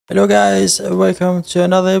Hello guys, welcome to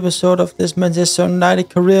another episode of this Manchester United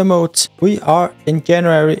career mode. We are in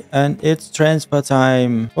January and it's transfer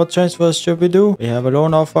time. What transfers should we do? We have a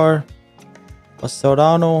loan offer for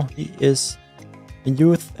Sodano. He is a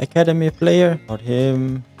youth academy player. Got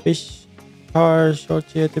him. Fish cars,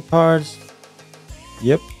 short year departs.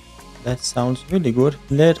 Yep, that sounds really good.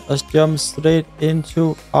 Let us jump straight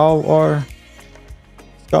into our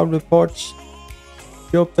scout reports.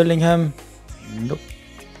 Joe Bellingham. Nope.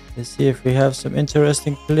 Let's see if we have some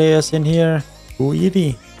interesting players in here.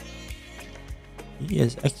 Uidi. He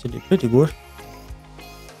is actually pretty good.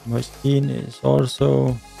 Moskin is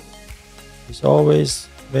also... He's always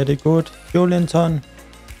very good. Julianton.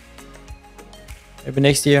 Maybe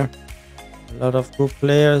next year. A lot of good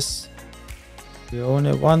players. We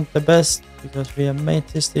only want the best because we are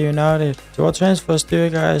Manchester United. So what transfers do you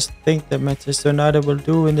guys think that Manchester United will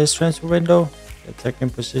do in this transfer window? The attacking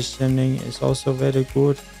positioning is also very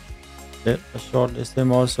good. Let us shortlist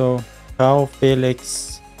them also. Cow,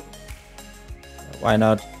 Felix. Why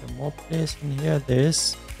not? There are more players in here. There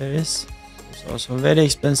is. It's also very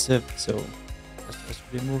expensive. So let's just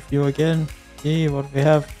remove you again. See what we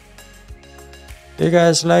have. Do you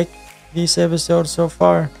guys like these episodes so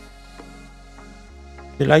far?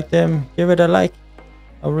 If you like them, give it a like.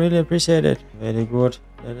 I really appreciate it. Very good.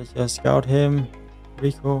 Let us just scout him.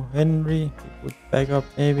 Rico Henry. Good backup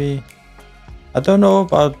maybe. I don't know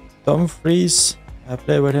about Dumfries. I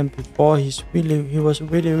played with him before. He was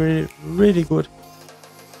really good.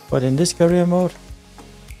 But in this career mode,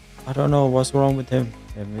 I don't know what's wrong with him.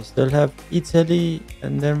 And we still have Italy,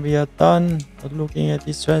 and then we are done. But looking at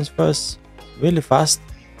these transfers really fast.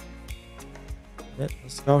 Let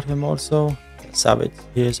us scout him also. Savage.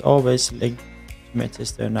 He is always linked to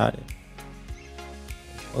Manchester United.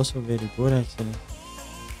 Also very good actually.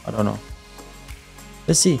 I don't know.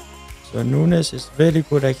 Let's see. So Nunes is very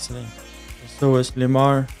good actually. So is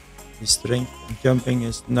Lemar. His strength and jumping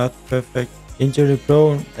is not perfect. Injury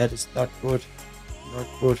prone, that is not good. Not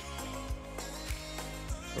good.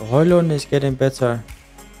 So Højlund is getting better.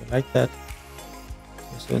 I like that.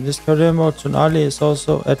 So in this career mode, Tonali is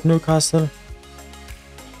also at Newcastle.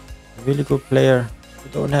 A really good player.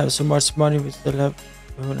 We don't have so much money. We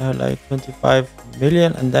only have like 25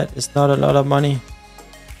 million, and that is not a lot of money.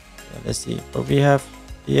 So let's see. But we have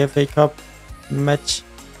the FA Cup match.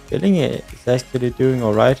 Billing is actually doing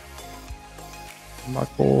alright.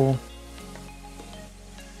 Marco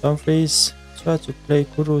Dumfries. Try to play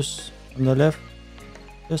Kudus on the left.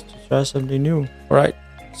 Just to try something new. Alright.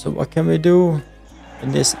 So what can we do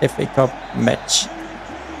in this FA Cup match?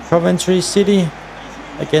 Coventry City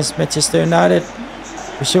against Manchester United.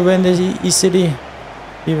 We should win this easily,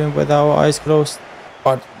 even with our eyes closed.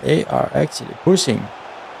 But they are actually pushing.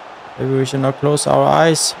 Maybe we should not close our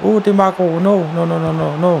eyes. Oh, DeMarco. No.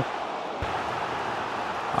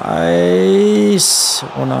 Ice.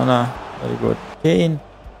 Oh, no. Very good. Kane.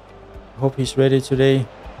 I hope he's ready today.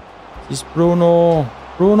 This is Bruno.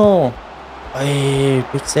 Hey,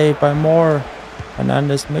 big save by Moore.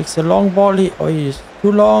 Fernandes makes a long volley. Oh, he's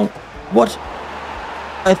too long. What?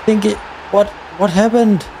 I think it... What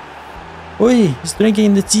happened? Oi, he's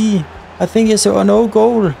drinking the tea. I think it's a no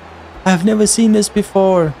goal. I have never seen this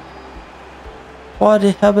before. What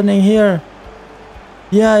is happening here?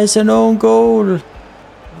 Yeah, it's an own goal.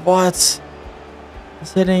 What?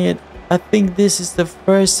 He's hitting it. I think this is the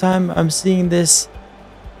first time I'm seeing this.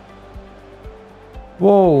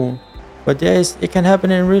 Whoa. But yes, it can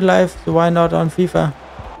happen in real life, so why not on FIFA?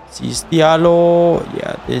 Sees Diallo.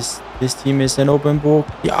 Yeah, this team is an open book.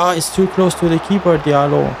 Yeah, it's too close to the keeper,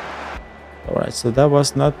 Diallo. Alright, so that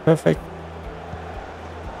was not perfect.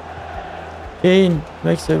 Kane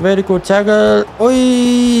makes a very good tackle.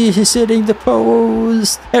 Oi, he's hitting the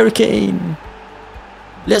post. Harry Kane.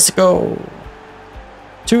 Let's go.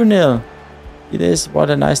 2-0. It is.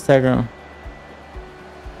 What a nice tackle.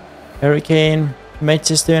 Harry Kane,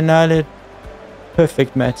 Manchester United.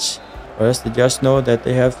 Perfect match. First, they just know that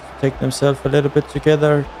they have to take themselves a little bit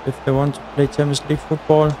together if they want to play Champions League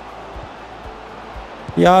football.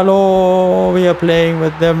 Diallo, we are playing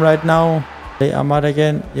with them right now. Play Ahmad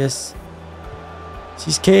again. Yes.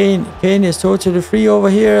 She's Kane. Kane is totally free over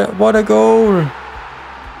here. What a goal.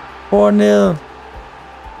 4-0.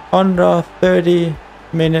 Under 30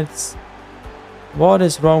 minutes. What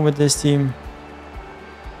is wrong with this team?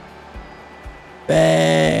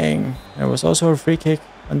 Bang. There was also a free kick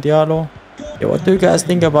on Diallo. Yeah, what do you guys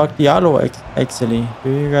think about Diallo actually? Do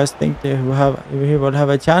you guys think he will have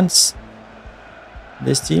a chance?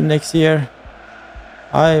 This team next year?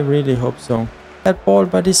 I really hope so. That ball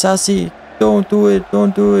by Disasi. Don't do it.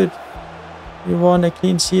 Don't do it. We want a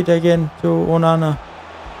clean sheet again to Onana.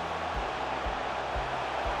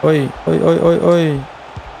 Oi, oi, oi, oi, oi.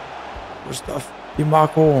 Good stuff.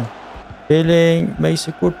 DiMarco. Billing makes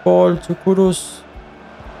a good ball to Kudus.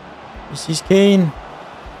 This is Kane.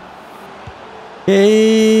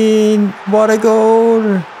 Kane. What a goal.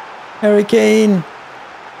 Harry Kane.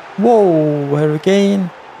 Whoa, Harry Kane.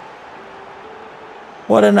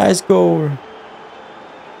 What a nice goal.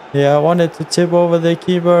 Yeah, I wanted to tip over the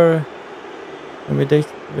keeper. And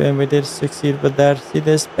we did succeed with that. See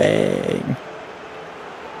this? Bang.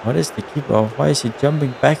 What is the keeper? Why is he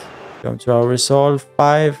jumping back? Come to our result.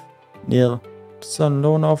 5-0. It's on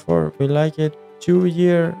loan offer. We like it.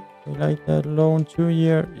 2-year. We like that loan.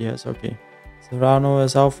 2-year. Yes, okay. Serrano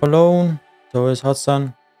is out for loan. So is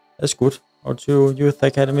Hudson. That's good. Our 2 youth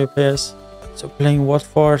academy players. So playing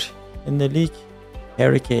Watford in the league.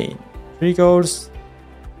 Harry Kane. 3 goals.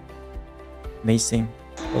 Amazing.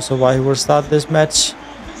 Also why he will start this match.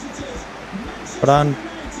 Brand,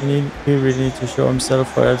 he really needs to show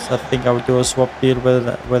himself, or else I think I would do a swap deal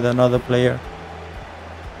with another player.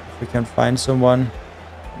 If we can find someone.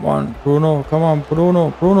 Come on, Bruno. Come on,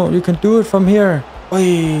 Bruno. Bruno, you can do it from here.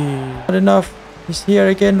 Oi, not enough. He's here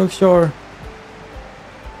again, look sure.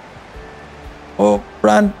 Oh,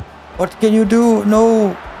 Brand, what can you do? No,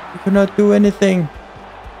 you cannot do anything.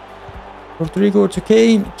 Rodrigo to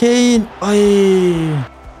Kane. Kane. Oi.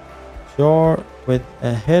 Sure, with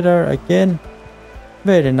a header again.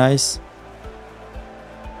 Very nice.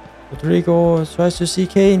 Rodrigo tries to see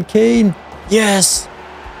Kane. Kane. Yes.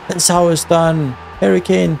 That's how it's done. Harry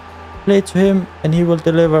Kane. Play to him and he will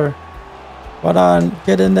deliver. Varane,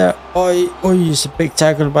 get in there. Oi. Oi, it's a big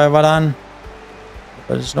tackle by Varane.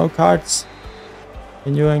 But there's no cards.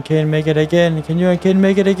 Can you and Kane make it again? Can you and Kane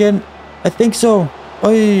make it again? I think so.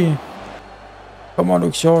 Oi. Come on,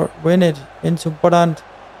 Luxor. Win it into Brand.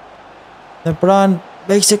 Then Brand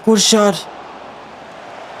makes a good shot.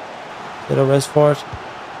 Get a rest for it.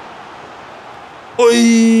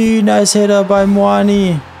 Oi, nice header by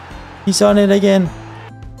Moani. He's on it again.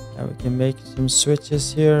 Now we can make some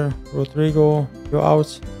switches here. Rodrigo, you're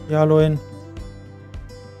out. Yalo in.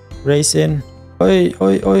 Race in. Oi,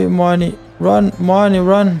 oi, oi, Moani. Run, Moani,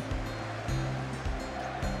 run.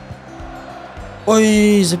 Oi,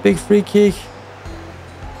 it's a big free kick.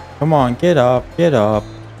 Come on, get up, get up.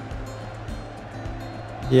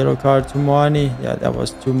 Yellow card to Moani. Yeah, that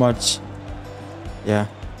was too much. Yeah,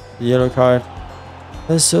 the yellow card.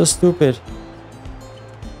 That's so stupid.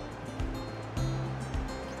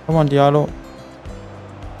 Come on, Diallo.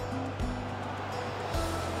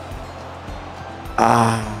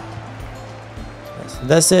 Ah.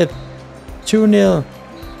 That's it. 2-0.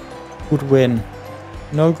 Good win.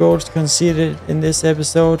 No goals conceded in this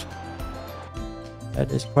episode.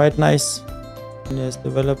 That is quite nice. Yes,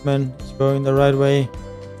 development is going the right way.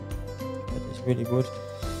 That is really good.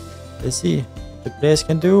 Let's see what the players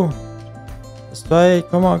can do. Let's try.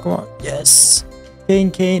 Come on, come on. Yes. Kane,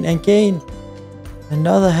 Kane, and Kane.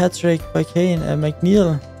 Another hat-trick by Kane and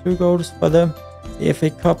McNeil. 2 goals for them. The FA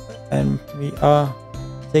Cup, and we are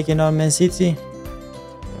taking on Man City.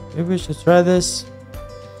 Maybe we should try this.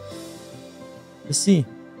 Let's see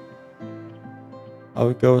how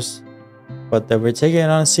it goes. But that we're taking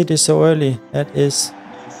on City so early, that is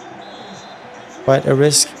quite a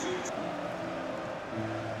risk.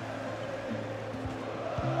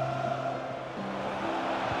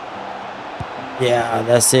 Yeah,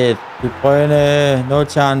 that's it. De Bruyne, no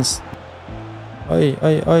chance. Oi,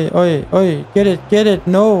 oi, oi, oi, oi. Get it, get it.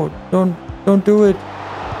 No, don't do it.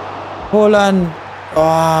 Holland.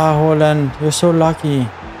 Ah, oh, Holland, you're so lucky.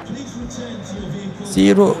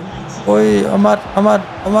 0. Oi, Ahmad.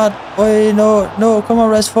 Oi, no, come on,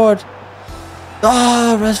 Rashford.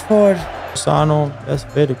 Ah, Rashford. Sano, that's a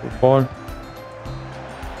very good ball.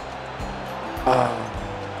 Ah,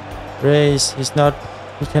 Race,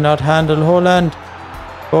 he cannot handle Holland.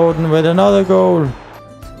 Foden with another goal.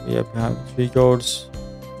 So we are behind 3 goals.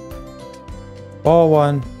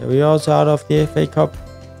 4-1. We're also out of the FA Cup.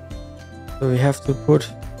 So we have to put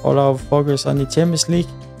all our focus on the Champions League.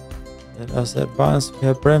 Let us advance. We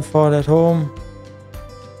have Brentford at home.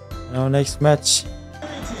 In our next match,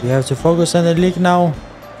 we have to focus on the league now.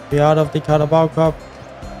 We're out of the Carabao Cup.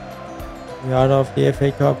 We're out of the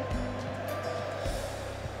FA Cup.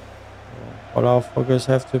 All our focus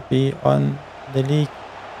have to be on the league.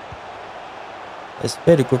 That's a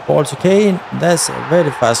very good ball to Kane. That's a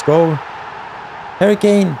very fast goal. Harry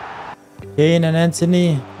Kane. Kane and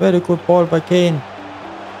Anthony. Very good ball by Kane.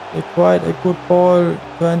 Quite a good ball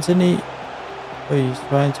to Anthony. Oh, he's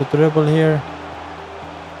trying to dribble here.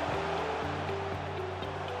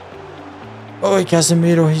 Oh,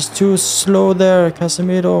 Casemiro. He's too slow there.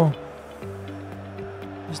 Casemiro.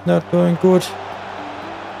 He's not doing good.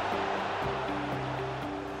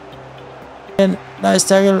 Nice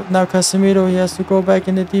tackle. Now Casemiro, he has to go back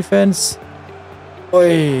in the defense.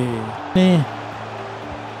 Oi.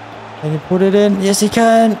 Can he put it in? Yes, he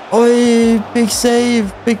can. Oi, big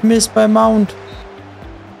save. Big miss by Mount.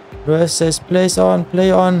 Rest says play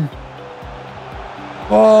on.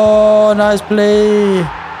 Oh, nice play.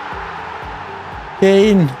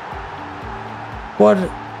 Kane. What?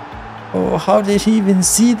 Oh, how did he even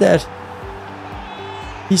see that?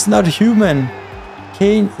 He's not human.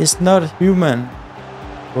 Kane is not human.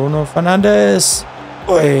 Bruno Fernandes.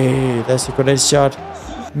 Oi, that's a great shot.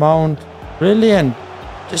 Mount. Brilliant.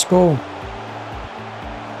 Just go.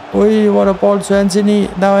 Oi, what a ball to Anthony.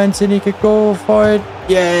 Now Anthony can go for it.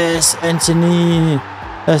 Yes, Anthony.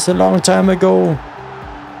 That's a long time ago.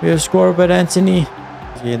 We have scored by Anthony.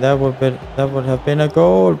 Yeah, that would have been a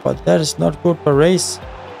goal, but that is not good for race.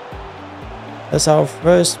 That's our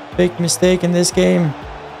first big mistake in this game.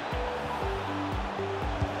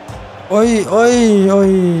 Oi, oi,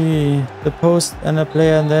 oi. The post and a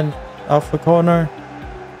player and then off the corner.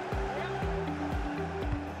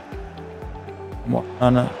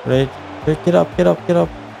 No, great. Get up.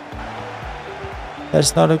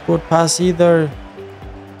 That's not a good pass either.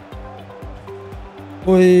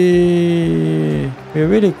 We're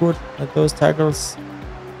really good at those tackles.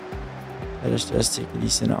 Let us just take it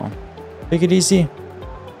easy now. Take it easy.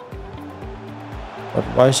 But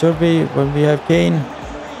why should we when we have Kane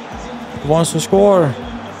who wants to score?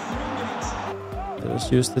 Let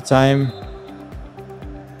us use the time.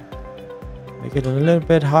 Make it a little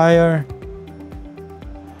bit higher.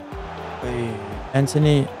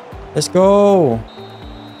 Anthony, let's go.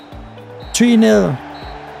 3-0.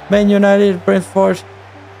 Man United, Brentford.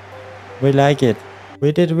 We like it.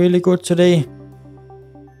 We did really good today.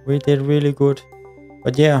 We did really good.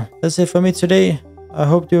 But yeah, that's it for me today. I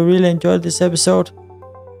hope you really enjoyed this episode.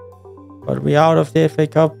 But we're out of the FA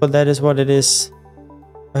Cup, but that is what it is.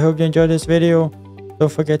 I hope you enjoyed this video.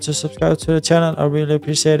 Don't forget to subscribe to the channel. I really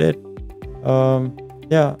appreciate it.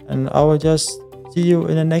 Yeah, and I will just see you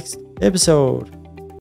in the next episode.